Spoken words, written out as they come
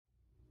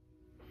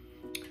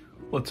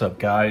What's up,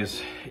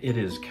 guys? It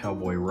is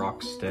Cowboy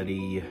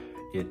Rocksteady.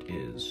 It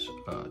is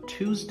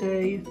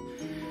Tuesday,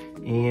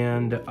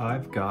 and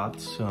I've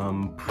got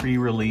some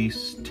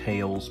pre-release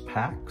Tales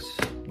packs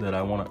that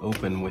I want to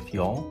open with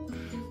y'all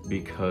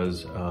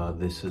because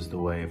this is the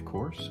way, of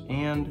course.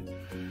 And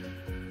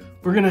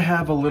we're gonna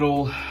have a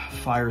little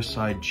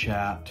fireside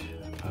chat,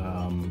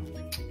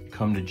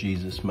 come to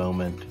Jesus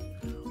moment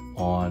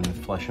on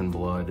Flesh and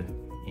Blood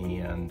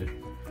and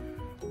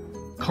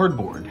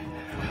cardboard.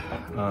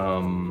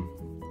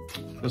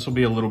 This will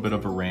be a little bit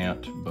of a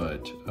rant,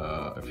 but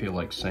I feel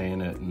like saying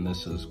it, and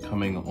this is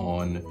coming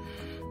on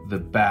the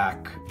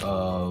back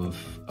of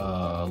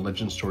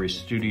Legend Story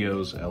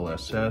Studios,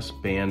 LSS,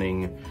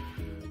 banning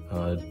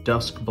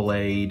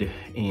Duskblade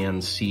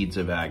and Seeds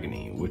of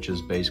Agony, which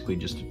is basically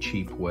just a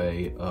cheap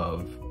way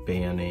of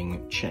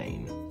banning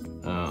Chain.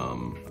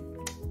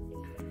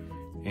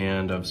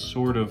 And I've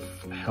sort of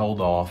held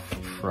off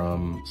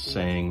from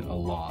saying a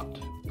lot,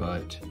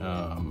 but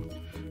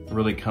I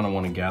really kind of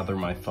want to gather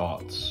my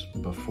thoughts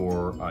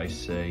before I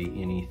say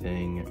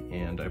anything,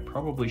 and I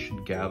probably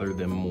should gather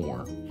them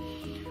more.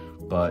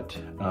 But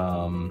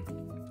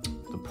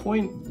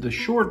the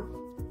short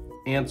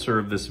answer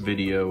of this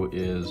video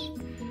is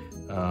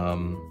a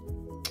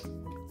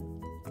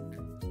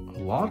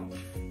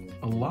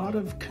lot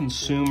of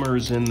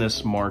consumers in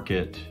this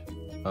market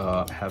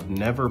have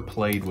never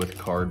played with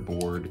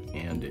cardboard,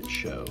 and it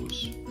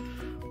shows.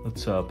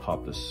 Let's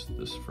pop this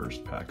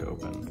first pack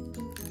open.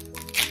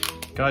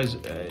 Guys,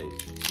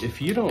 if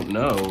you don't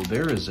know,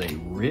 there is a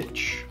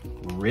rich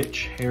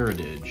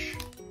heritage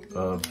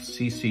of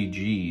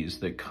CCGs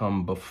that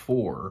come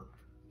before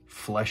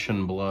Flesh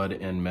and Blood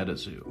and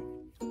MetaZoo.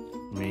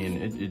 I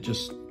mean,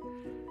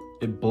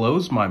 it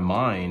blows my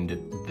mind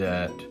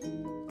that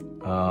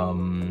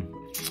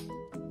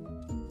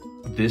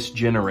this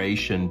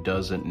generation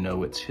doesn't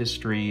know its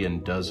history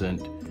and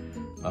doesn't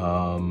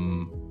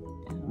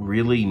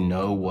really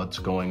know what's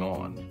going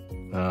on.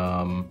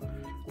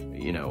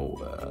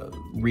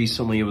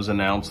 Recently it was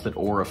announced that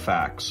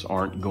Aurifacts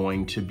aren't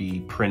going to be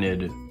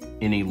printed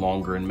any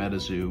longer in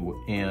MetaZoo,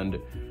 and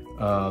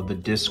the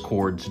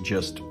Discords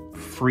just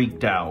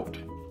freaked out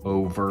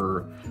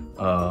over,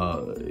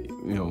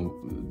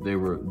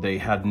 they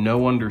had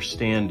no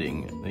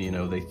understanding.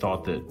 They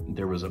thought that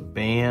there was a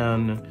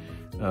ban.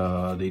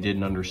 They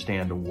didn't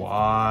understand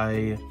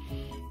why.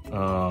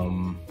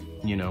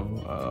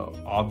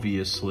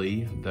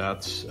 Obviously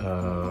that's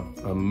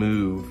a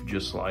move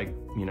just like,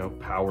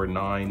 Power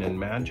 9 and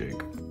Magic.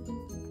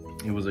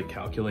 It was a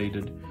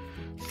calculated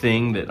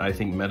thing that I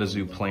think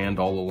MetaZoo planned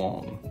all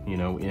along,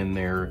 in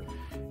their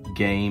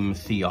game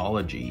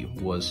theology,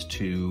 was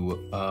to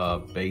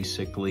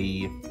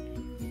basically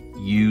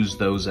use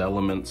those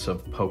elements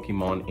of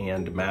Pokemon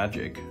and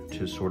Magic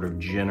to sort of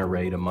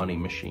generate a money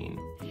machine.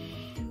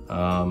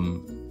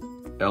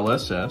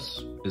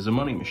 LSS is a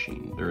money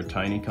machine. They're a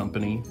tiny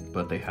company,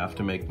 but they have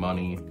to make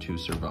money to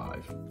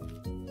survive.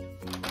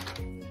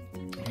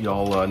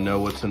 Y'all know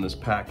what's in this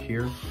pack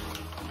here?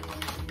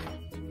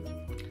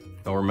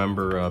 Y'all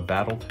remember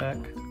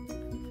Battletech?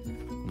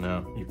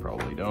 No, you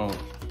probably don't.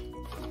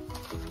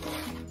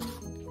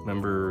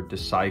 Remember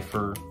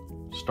Decipher,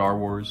 Star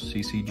Wars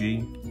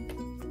CCG?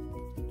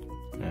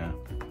 Yeah,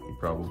 you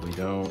probably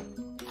don't.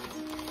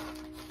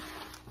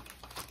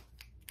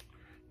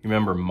 You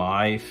remember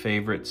my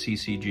favorite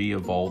CCG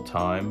of all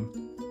time?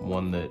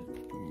 One that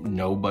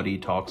nobody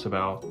talks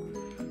about?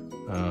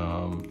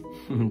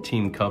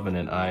 Team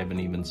Covenant, I haven't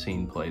even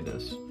seen play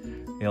this.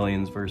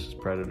 Aliens vs.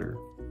 Predator.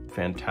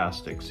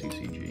 Fantastic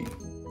CCG.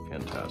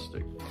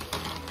 Fantastic.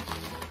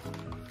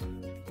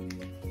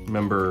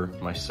 Remember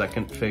my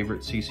second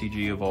favorite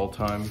CCG of all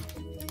time?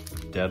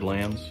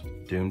 Deadlands,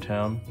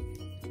 Doomtown,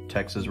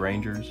 Texas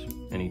Rangers.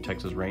 Any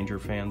Texas Ranger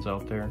fans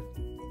out there?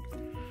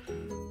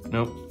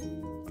 Nope.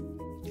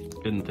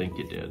 Didn't think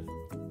you did.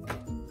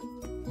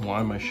 Why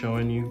am I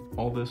showing you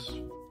all this?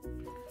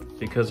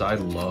 Because I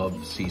love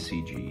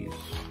CCGs.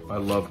 I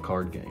love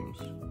card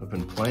games. I've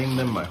been playing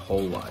them my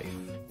whole life.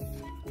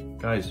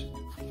 Guys,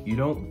 you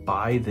don't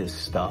buy this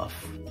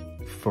stuff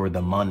for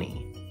the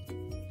money.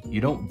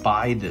 You don't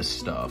buy this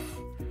stuff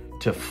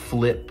to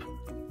flip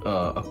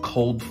a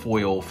cold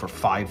foil for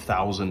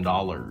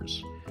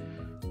 $5,000.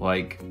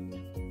 Like,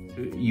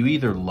 you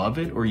either love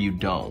it or you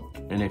don't.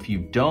 And if you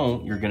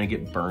don't, you're gonna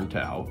get burnt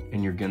out,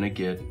 and you're gonna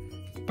get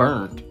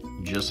burnt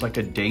just like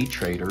a day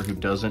trader who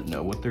doesn't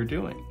know what they're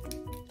doing.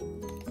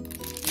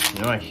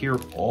 I hear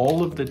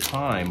all of the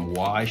time,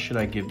 why should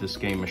I give this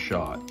game a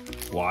shot?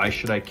 Why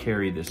should I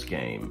carry this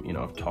game?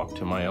 I've talked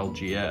to my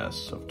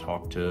LGS, I've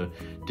talked to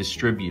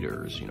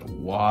distributors,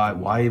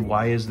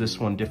 why is this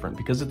one different?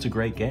 Because it's a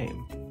great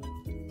game.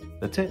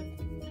 That's it.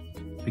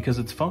 Because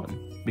it's fun.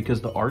 Because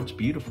the art's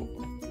beautiful.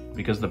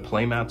 Because the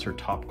playmats are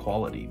top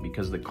quality.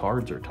 Because the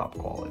cards are top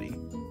quality.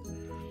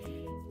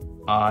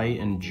 I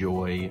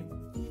enjoy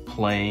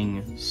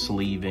playing,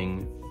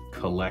 sleeving,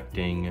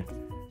 collecting,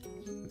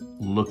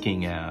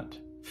 looking at,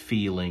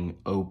 feeling,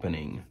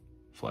 opening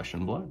Flesh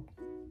and Blood.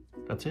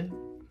 That's it.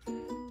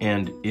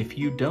 And if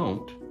you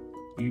don't,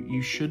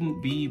 You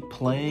shouldn't be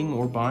playing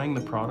or buying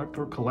the product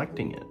or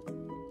collecting it.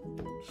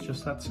 It's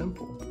just that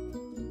simple.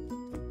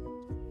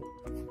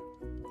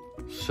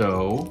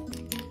 So,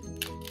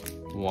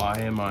 why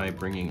am I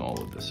bringing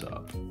all of this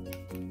up?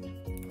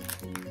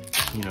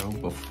 You know,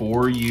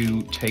 before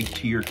you take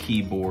to your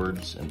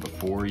keyboards and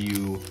before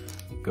you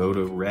go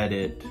to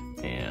Reddit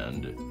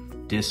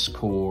and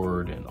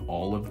Discord and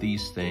all of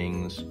these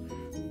things,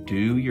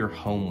 do your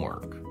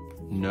homework.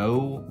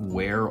 Know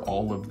where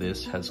all of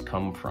this has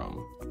come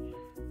from.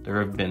 There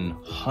have been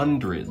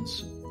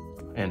hundreds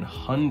and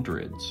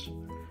hundreds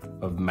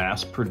of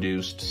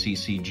mass-produced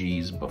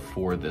CCGs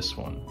before this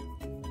one.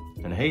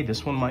 And hey,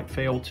 this one might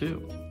fail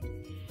too.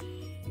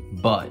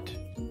 But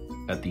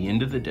at the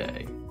end of the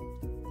day,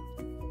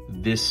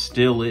 this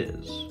still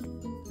is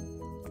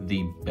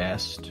the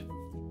best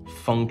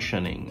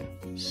functioning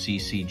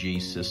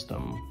CCG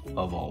system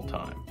of all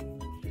time.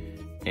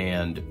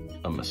 And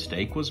a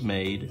mistake was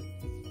made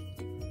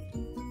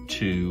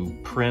to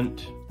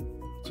print,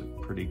 it's a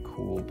pretty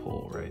cool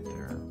pull right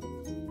there.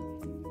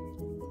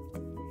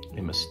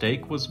 A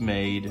mistake was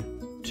made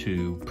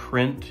to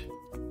print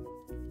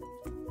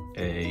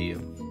a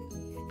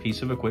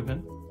piece of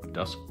equipment,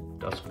 dust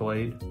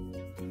blade,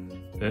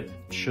 that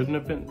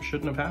shouldn't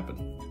have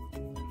happened.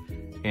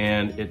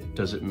 And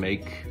does it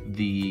make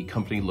the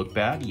company look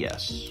bad?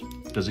 Yes.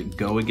 Does it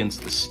go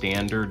against the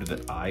standard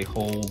that I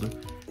hold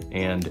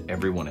and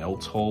everyone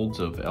else holds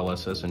of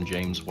LSS and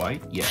James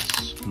White?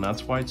 Yes. And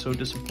that's why it's so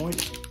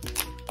disappointing.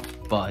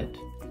 But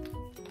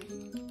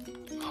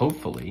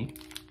hopefully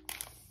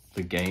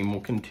the game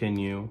will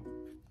continue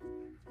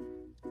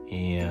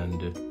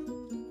and,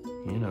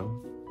 you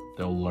know,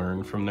 they'll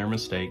learn from their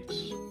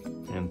mistakes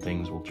and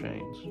things will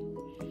change.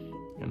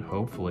 And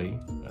hopefully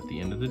at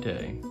the end of the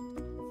day,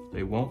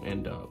 they won't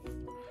end up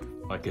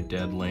like a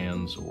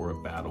Deadlands or a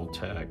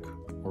Battletech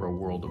or a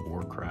World of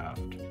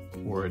Warcraft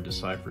or a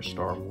Decipher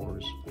Star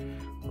Wars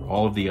or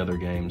all of the other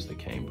games that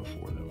came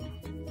before them.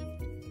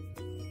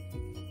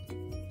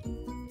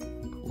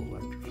 Cool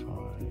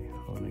Electrify,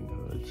 Honing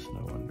Hood,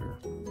 Snow Under.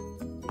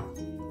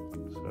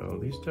 So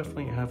these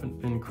definitely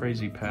haven't been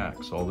crazy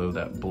packs, although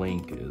that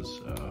Blink is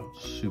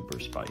super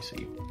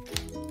spicy.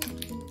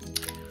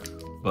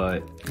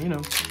 But, you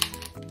know,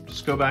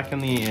 just go back in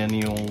the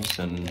annuals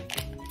and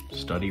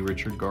study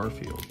Richard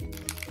Garfield.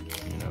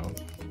 You know,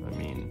 I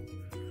mean,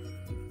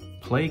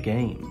 play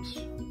games,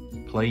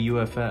 play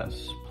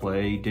UFS,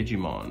 play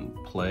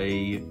Digimon,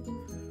 play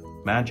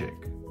Magic.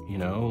 You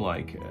know,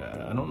 like,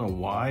 I don't know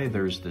why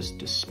there's this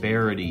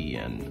disparity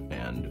and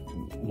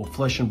well,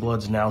 Flesh and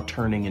Blood's now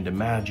turning into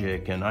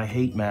Magic, and I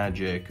hate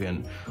Magic,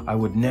 and I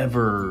would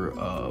never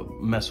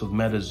mess with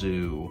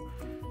MetaZoo.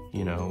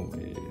 You know,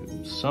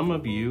 some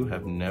of you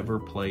have never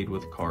played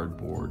with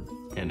cardboard,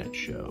 and it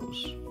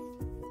shows.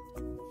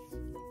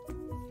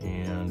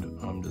 And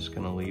I'm just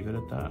gonna leave it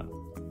at that.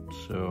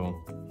 So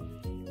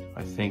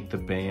I think the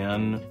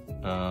ban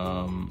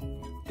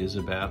is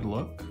a bad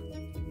look,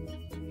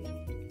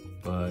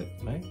 but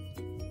hey,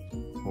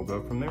 we'll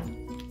go from there.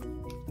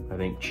 I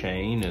think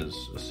Chain is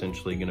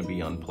essentially gonna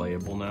be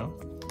unplayable now.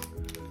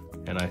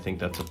 And I think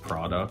that's a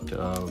product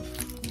of,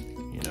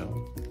 you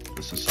know,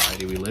 the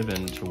society we live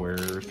in, to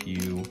where if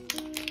you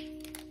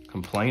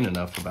complain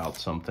enough about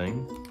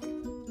something,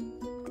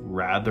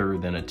 rather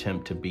than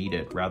attempt to beat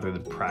it, rather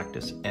than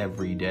practice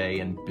every day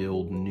and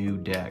build new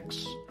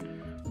decks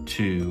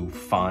to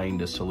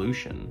find a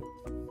solution,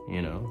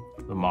 you know,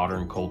 the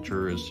modern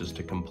culture is just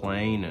to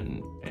complain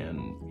and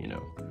you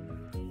know,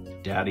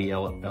 Daddy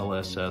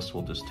LSS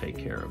will just take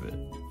care of it.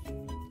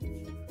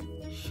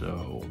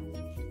 So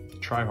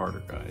try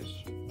harder, guys.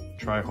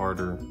 Try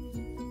harder,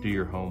 do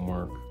your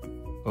homework,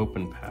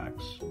 open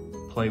packs,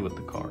 play with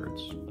the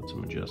cards. That's a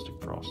Majestic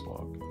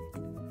Frostlog.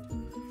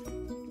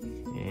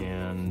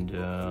 And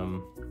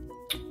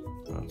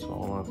that's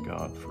all I've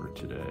got for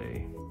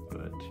today.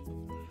 But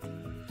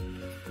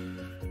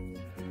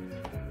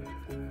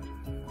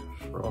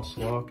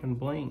Frostlock and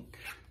Blink,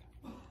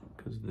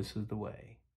 because this is the way.